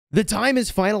The time has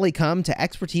finally come to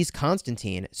expertise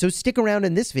Constantine, so stick around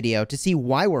in this video to see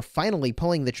why we're finally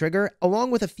pulling the trigger,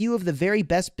 along with a few of the very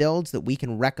best builds that we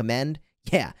can recommend.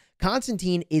 Yeah,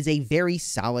 Constantine is a very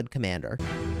solid commander.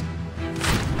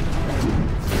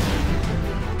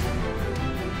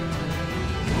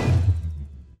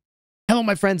 Hello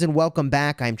my friends and welcome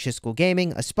back. I'm Chisgule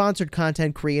Gaming, a sponsored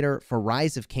content creator for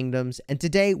Rise of Kingdoms, and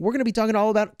today we're going to be talking all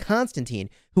about Constantine,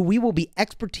 who we will be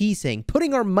expertising,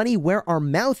 putting our money where our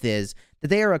mouth is, that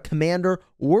they are a commander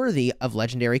worthy of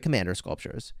legendary commander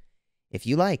sculptures. If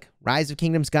you like Rise of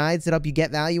Kingdoms guides that help you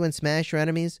get value and smash your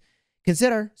enemies,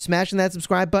 consider smashing that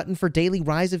subscribe button for daily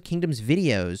Rise of Kingdoms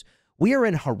videos. We are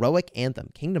in Heroic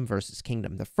Anthem, Kingdom versus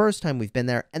Kingdom, the first time we've been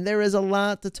there, and there is a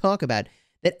lot to talk about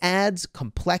that adds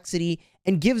complexity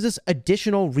and gives us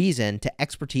additional reason to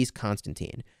expertise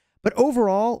Constantine. But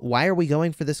overall, why are we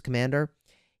going for this commander?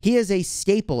 He is a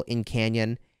staple in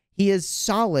Canyon, he is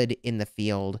solid in the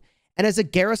field, and as a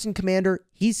garrison commander,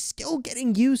 he's still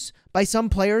getting use by some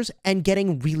players and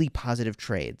getting really positive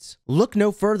trades. Look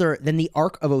no further than the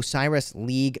Ark of Osiris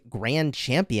League Grand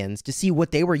Champions to see what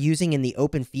they were using in the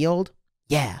open field.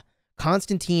 Yeah,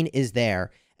 Constantine is there.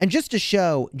 And just to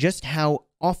show just how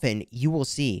often you will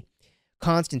see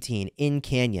Constantine in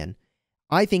Canyon,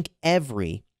 I think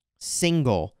every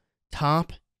single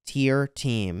top-tier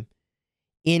team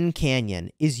in Canyon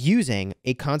is using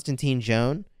a Constantine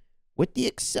Joan, with the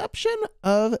exception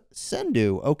of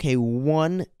Sendu. Okay,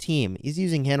 one team is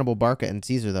using Hannibal Barca and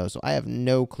Caesar, though, so I have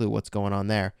no clue what's going on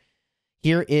there.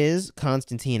 Here is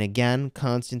Constantine again.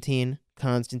 Constantine.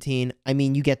 I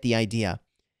mean, you get the idea.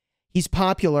 He's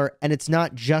popular, and it's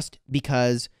not just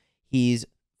because he's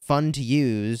fun to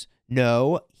use.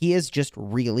 No, he is just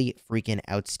really freaking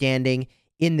outstanding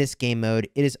in this game mode.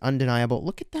 It is undeniable.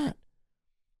 Look at that.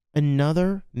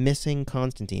 Another missing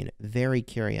Constantine. Very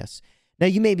curious. Now,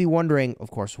 you may be wondering,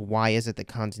 of course, why is it that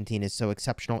Constantine is so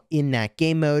exceptional in that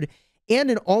game mode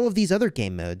and in all of these other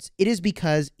game modes? It is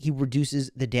because he reduces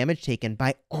the damage taken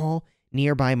by all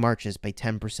nearby marches by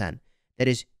 10%. That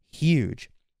is huge.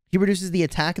 He reduces the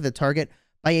attack of the target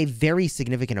by a very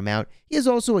significant amount. He is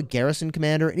also a garrison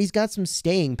commander, and he's got some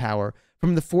staying power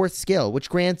from the 4th skill, which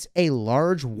grants a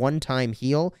large one-time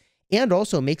heal and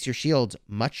also makes your shields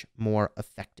much more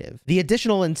effective. The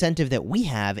additional incentive that we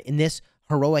have in this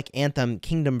Heroic Anthem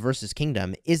Kingdom versus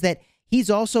Kingdom is that he's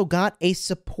also got a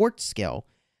support skill.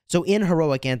 So in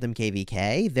Heroic Anthem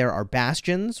KVK, there are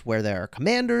bastions where there are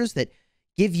commanders that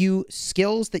give you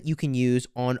skills that you can use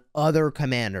on other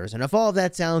commanders. And if all of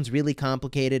that sounds really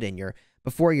complicated and you're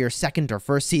before your second or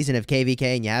first season of KVK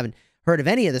and you haven't heard of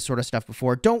any of this sort of stuff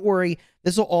before, don't worry.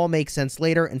 This will all make sense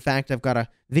later. In fact, I've got a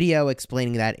video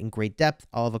explaining that in great depth.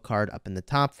 I'll have a card up in the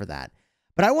top for that.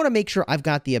 But I want to make sure I've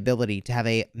got the ability to have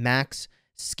a max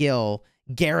skill,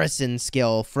 garrison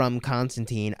skill from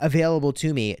Constantine available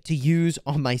to me to use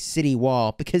on my city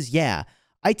wall because, yeah,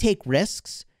 I take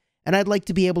risks, and I'd like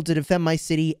to be able to defend my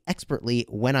city expertly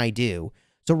when I do.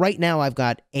 So right now, I've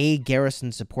got a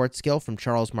garrison support skill from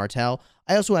Charles Martel.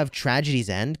 I also have Tragedy's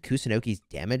End, Kusanoki's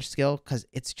damage skill, because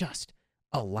it's just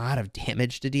a lot of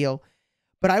damage to deal.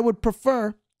 But I would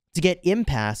prefer to get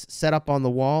Impasse set up on the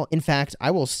wall. In fact,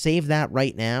 I will save that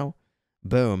right now.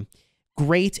 Boom.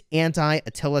 Great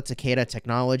anti-Attila Takeda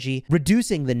technology.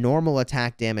 Reducing the normal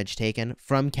attack damage taken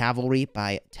from cavalry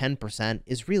by 10%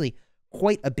 is really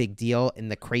quite a big deal in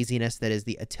the craziness that is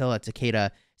the Attila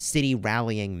Takeda city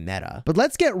rallying meta. But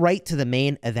let's get right to the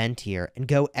main event here and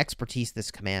go expertise this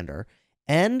commander.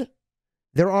 And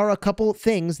there are a couple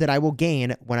things that I will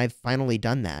gain when I've finally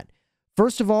done that.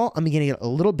 First of all, I'm going to get a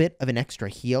little bit of an extra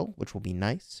heal, which will be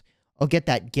nice. I'll get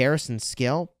that garrison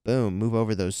skill. Boom, move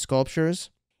over those sculptures.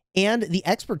 And the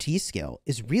expertise skill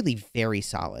is really very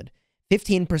solid.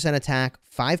 15% attack,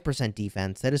 5%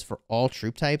 defense. That is for all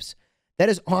troop types. That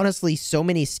is honestly so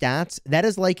many stats. That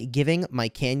is like giving my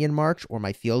Canyon March or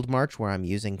my Field March, where I'm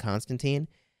using Constantine,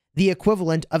 the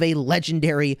equivalent of a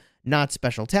legendary, not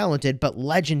special talented, but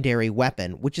legendary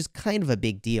weapon, which is kind of a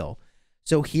big deal.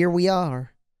 So here we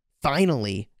are.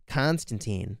 Finally,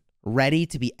 Constantine, ready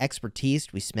to be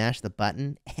expertised. We smash the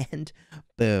button, and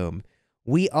boom.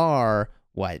 We are,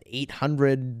 what,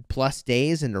 800 plus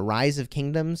days into Rise of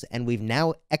Kingdoms, and we've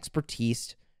now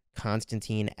expertised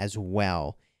Constantine as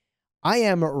well. I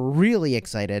am really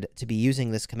excited to be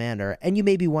using this commander, and you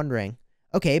may be wondering,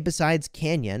 okay, besides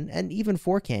Canyon, and even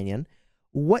for Canyon,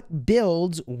 what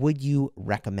builds would you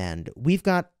recommend? We've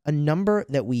got a number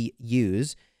that we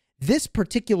use. This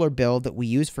particular build that we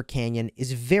use for Canyon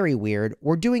is very weird.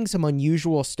 We're doing some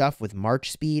unusual stuff with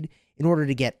march speed in order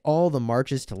to get all the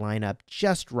marches to line up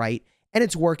just right, and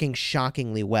it's working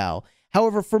shockingly well.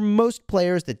 However, for most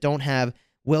players that don't have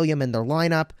William in their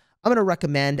lineup, I'm going to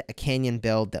recommend a Canyon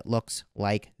build that looks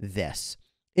like this.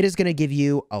 It is going to give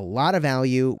you a lot of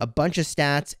value, a bunch of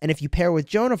stats, and if you pair with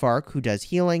Joan of Arc, who does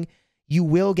healing, you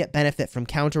will get benefit from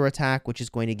counterattack, which is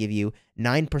going to give you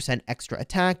 9% extra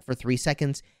attack for 3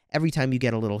 seconds every time you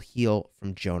get a little heal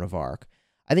from Joan of Arc.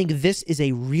 I think this is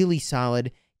a really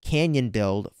solid Canyon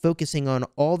build, focusing on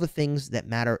all the things that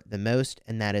matter the most,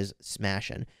 and that is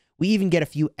smashing. We even get a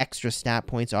few extra stat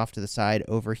points off to the side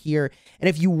over here, and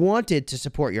if you wanted to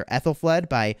support your Ethelfled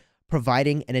by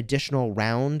providing an additional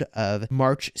round of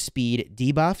March speed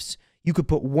debuffs, you could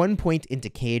put 1 point into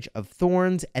Cage of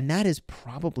Thorns, and that is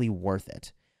probably worth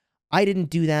it. I didn't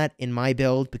do that in my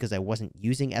build because I wasn't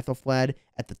using Ethelfled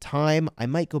at the time. I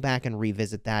might go back and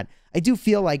revisit that. I do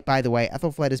feel like, by the way,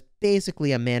 Ethelfled is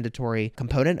basically a mandatory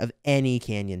component of any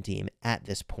Canyon team at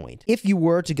this point. If you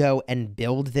were to go and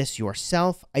build this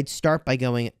yourself, I'd start by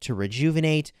going to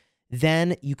Rejuvenate.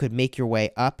 Then you could make your way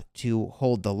up to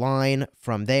Hold the Line.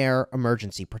 From there,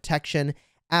 Emergency Protection.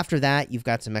 After that, you've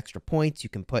got some extra points you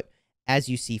can put as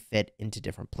you see fit into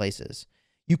different places.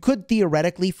 You could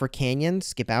theoretically, for Canyon,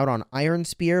 skip out on Iron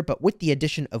Spear, but with the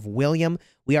addition of William,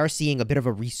 we are seeing a bit of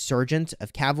a resurgence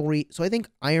of cavalry, so I think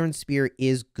Iron Spear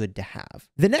is good to have.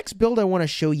 The next build I want to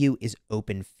show you is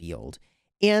Open Field.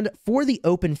 And for the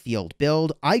Open Field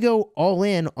build, I go all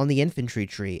in on the infantry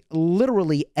tree,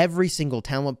 literally every single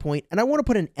talent point, and I want to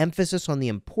put an emphasis on the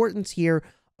importance here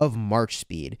of march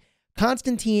speed.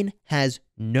 Constantine has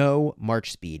no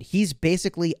march speed. He's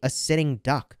basically a sitting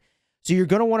duck. So you're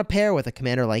going to want to pair with a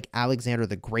commander like Alexander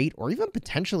the Great, or even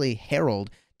potentially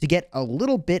Harold, to get a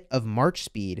little bit of march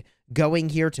speed going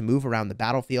here to move around the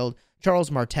battlefield. Charles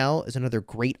Martel is another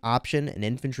great option, an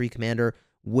infantry commander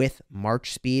with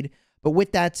march speed. But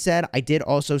with that said, I did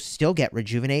also still get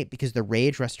Rejuvenate because the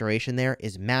rage restoration there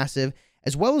is massive,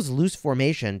 as well as loose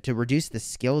formation to reduce the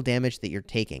skill damage that you're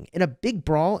taking. In a big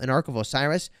brawl in Ark of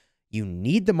Osiris, you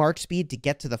need the march speed to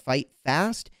get to the fight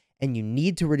fast, and you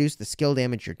need to reduce the skill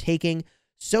damage you're taking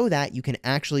so that you can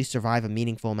actually survive a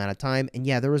meaningful amount of time. And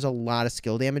yeah, there was a lot of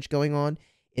skill damage going on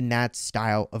in that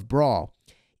style of brawl.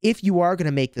 If you are going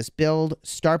to make this build,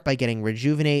 start by getting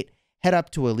Rejuvenate, head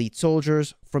up to Elite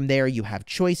Soldiers. From there, you have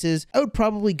choices. I would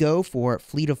probably go for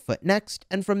Fleet of Foot next,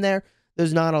 and from there,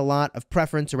 there's not a lot of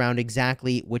preference around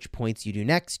exactly which points you do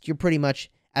next. You're pretty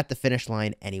much at the finish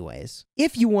line anyways.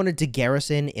 If you wanted to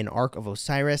garrison in Ark of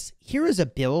Osiris, here is a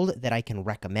build that I can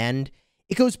recommend.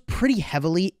 It goes pretty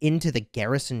heavily into the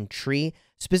garrison tree,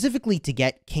 specifically to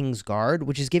get King's Guard,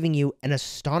 which is giving you an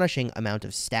astonishing amount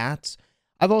of stats.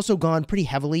 I've also gone pretty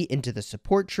heavily into the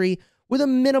support tree, with a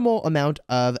minimal amount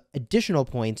of additional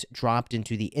points dropped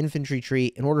into the infantry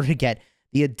tree in order to get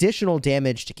the additional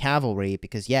damage to cavalry,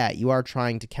 because yeah, you are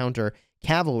trying to counter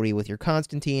cavalry with your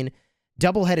Constantine.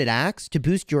 Double-headed axe to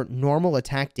boost your normal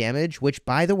attack damage, which,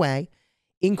 by the way,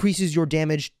 increases your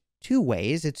damage 2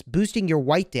 ways. It's boosting your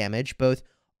white damage, both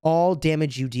all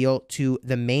damage you deal to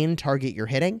the main target you're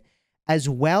hitting, as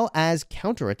well as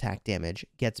counterattack damage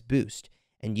gets boost.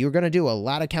 And you're going to do a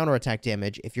lot of counterattack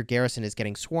damage if your garrison is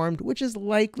getting swarmed, which is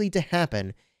likely to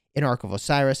happen in Ark of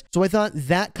Osiris. So I thought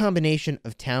that combination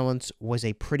of talents was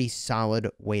a pretty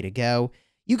solid way to go.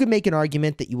 You could make an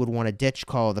argument that you would want to ditch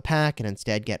Call of the Pack and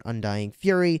instead get Undying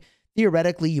Fury.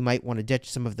 Theoretically, you might want to ditch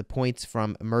some of the points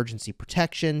from Emergency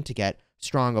Protection to get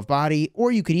Strong of Body,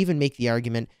 or you could even make the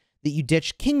argument that you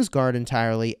ditch King's Guard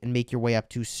entirely and make your way up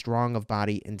to Strong of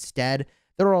Body instead.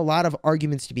 There are a lot of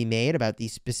arguments to be made about the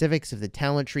specifics of the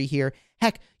talent tree here.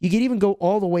 Heck, you could even go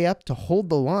all the way up to Hold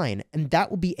the Line, and that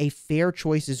would be a fair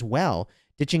choice as well,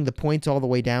 ditching the points all the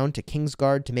way down to King's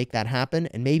Guard to make that happen,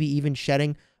 and maybe even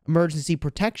shedding Emergency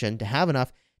Protection to have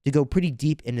enough to go pretty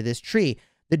deep into this tree.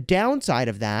 The downside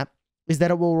of that is that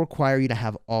it will require you to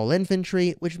have all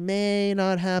infantry, which may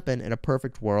not happen in a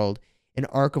perfect world. In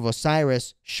Ark of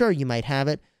Osiris, sure, you might have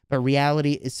it, but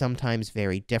reality is sometimes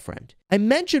very different. I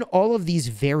mention all of these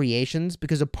variations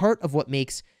because a part of what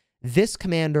makes this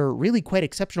commander really quite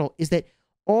exceptional is that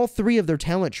all 3 of their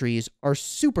talent trees are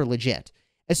super legit.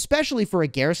 Especially for a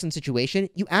garrison situation,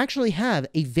 you actually have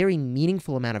a very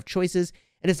meaningful amount of choices,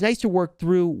 and it's nice to work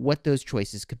through what those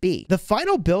choices could be. The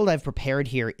final build I've prepared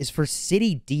here is for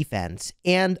city defense,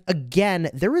 and again,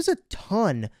 there is a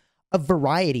ton of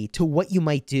variety to what you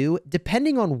might do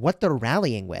depending on what they're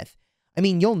rallying with. I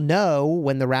mean, you'll know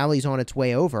when the rally's on its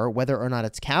way over whether or not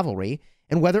it's cavalry,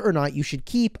 and whether or not you should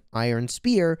keep Iron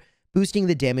Spear, boosting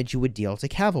the damage you would deal to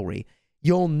cavalry.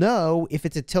 You'll know if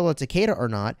it's Attila Takeda or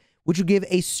not, which will give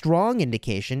a strong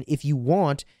indication if you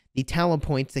want the talent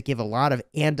points that give a lot of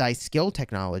anti-skill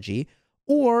technology,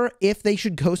 or if they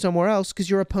should go somewhere else because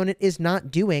your opponent is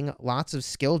not doing lots of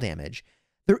skill damage.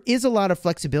 There is a lot of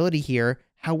flexibility here.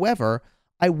 However,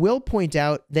 I will point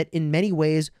out that in many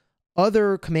ways,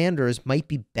 other commanders might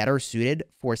be better suited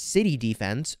for city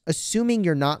defense, assuming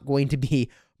you're not going to be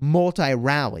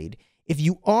multi-rallied. If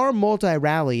you are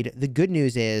multi-rallied, the good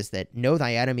news is that Know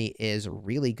Thy Enemy is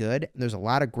really good, and there's a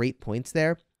lot of great points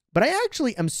there. But I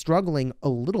actually am struggling a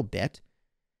little bit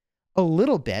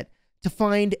to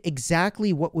find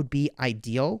exactly what would be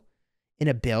ideal in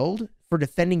a build for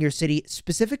defending your city,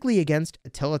 specifically against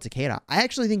Attila Takeda. I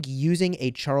actually think using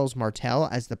a Charles Martel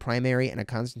as the primary and a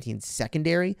Constantine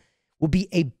secondary will be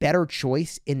a better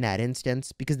choice in that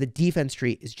instance because the defense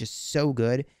tree is just so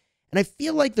good. And I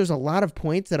feel like there's a lot of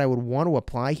points that I would want to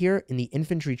apply here in the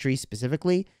infantry tree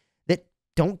specifically that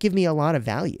don't give me a lot of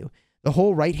value. The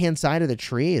whole right-hand side of the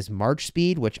tree is march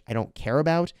speed, which I don't care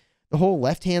about. The whole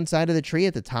left-hand side of the tree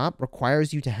at the top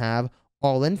requires you to have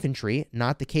all infantry,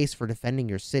 not the case for defending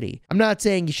your city. I'm not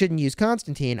saying you shouldn't use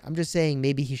Constantine, I'm just saying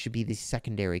maybe he should be the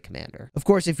secondary commander. Of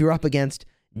course, if you're up against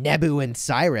Nebu and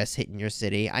Cyrus hitting your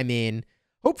city, I mean,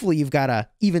 hopefully you've got a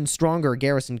even stronger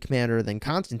garrison commander than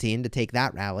Constantine to take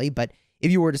that rally, but if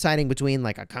you were deciding between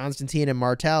like a Constantine and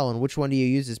Martel and which one do you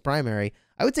use as primary,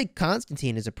 I would say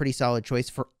Constantine is a pretty solid choice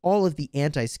for all of the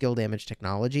anti-skill damage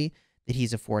technology that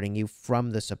he's affording you from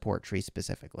the support tree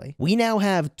specifically. We now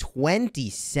have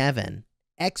 27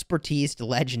 expertise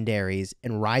legendaries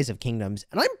in Rise of Kingdoms,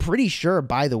 and I'm pretty sure,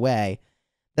 by the way,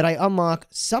 that I unlock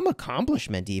some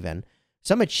accomplishment even,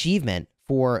 some achievement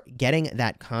for getting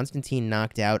that Constantine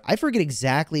knocked out. I forget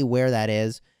exactly where that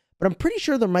is, but I'm pretty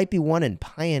sure there might be one in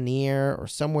Pioneer or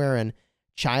somewhere in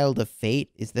Child of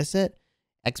Fate. Is this it?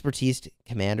 Expertise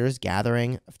Commanders,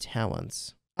 Gathering of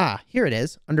Talents. Ah, here it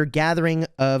is, under Gathering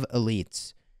of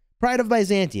Elites. Pride of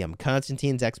Byzantium,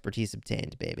 Constantine's expertise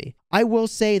obtained, baby. I will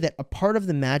say that a part of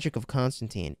the magic of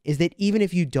Constantine is that even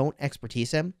if you don't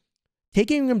expertise him,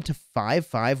 taking him to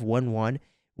 5-5-1-1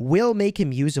 will make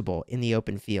him usable in the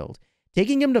open field.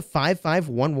 Taking him to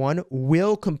 5-5-1-1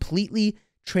 will completely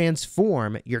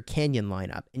transform your Canyon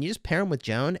lineup. And you just pair him with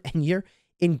Joan, and you're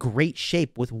in great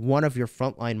shape with one of your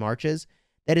frontline marches.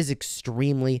 That is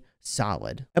extremely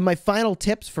solid. And my final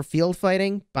tips for field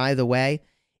fighting, by the way,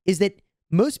 is that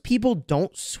most people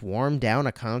don't swarm down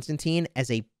a Constantine as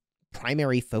a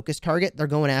primary focus target. They're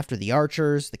going after the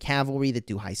archers, the cavalry that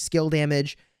do high skill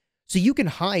damage. So you can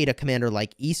hide a commander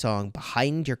like Esong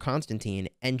behind your Constantine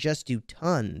and just do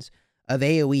tons of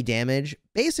AoE damage,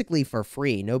 basically for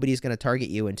free. Nobody's going to target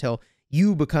you until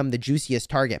you become the juiciest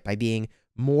target by being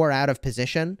more out of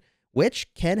position,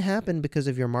 which can happen because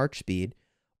of your march speed,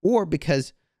 or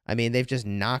because, I mean, they've just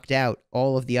knocked out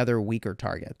all of the other weaker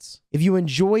targets. If you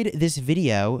enjoyed this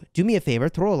video, do me a favor,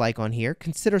 throw a like on here,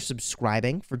 consider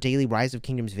subscribing for daily Rise of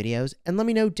Kingdoms videos, and let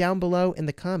me know down below in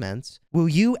the comments, will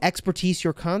you expertise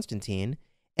your Constantine?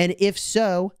 And if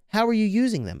so, how are you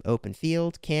using them? Open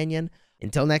field, Canyon?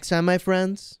 Until next time, my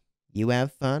friends, you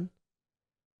have fun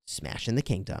smashing the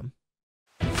kingdom.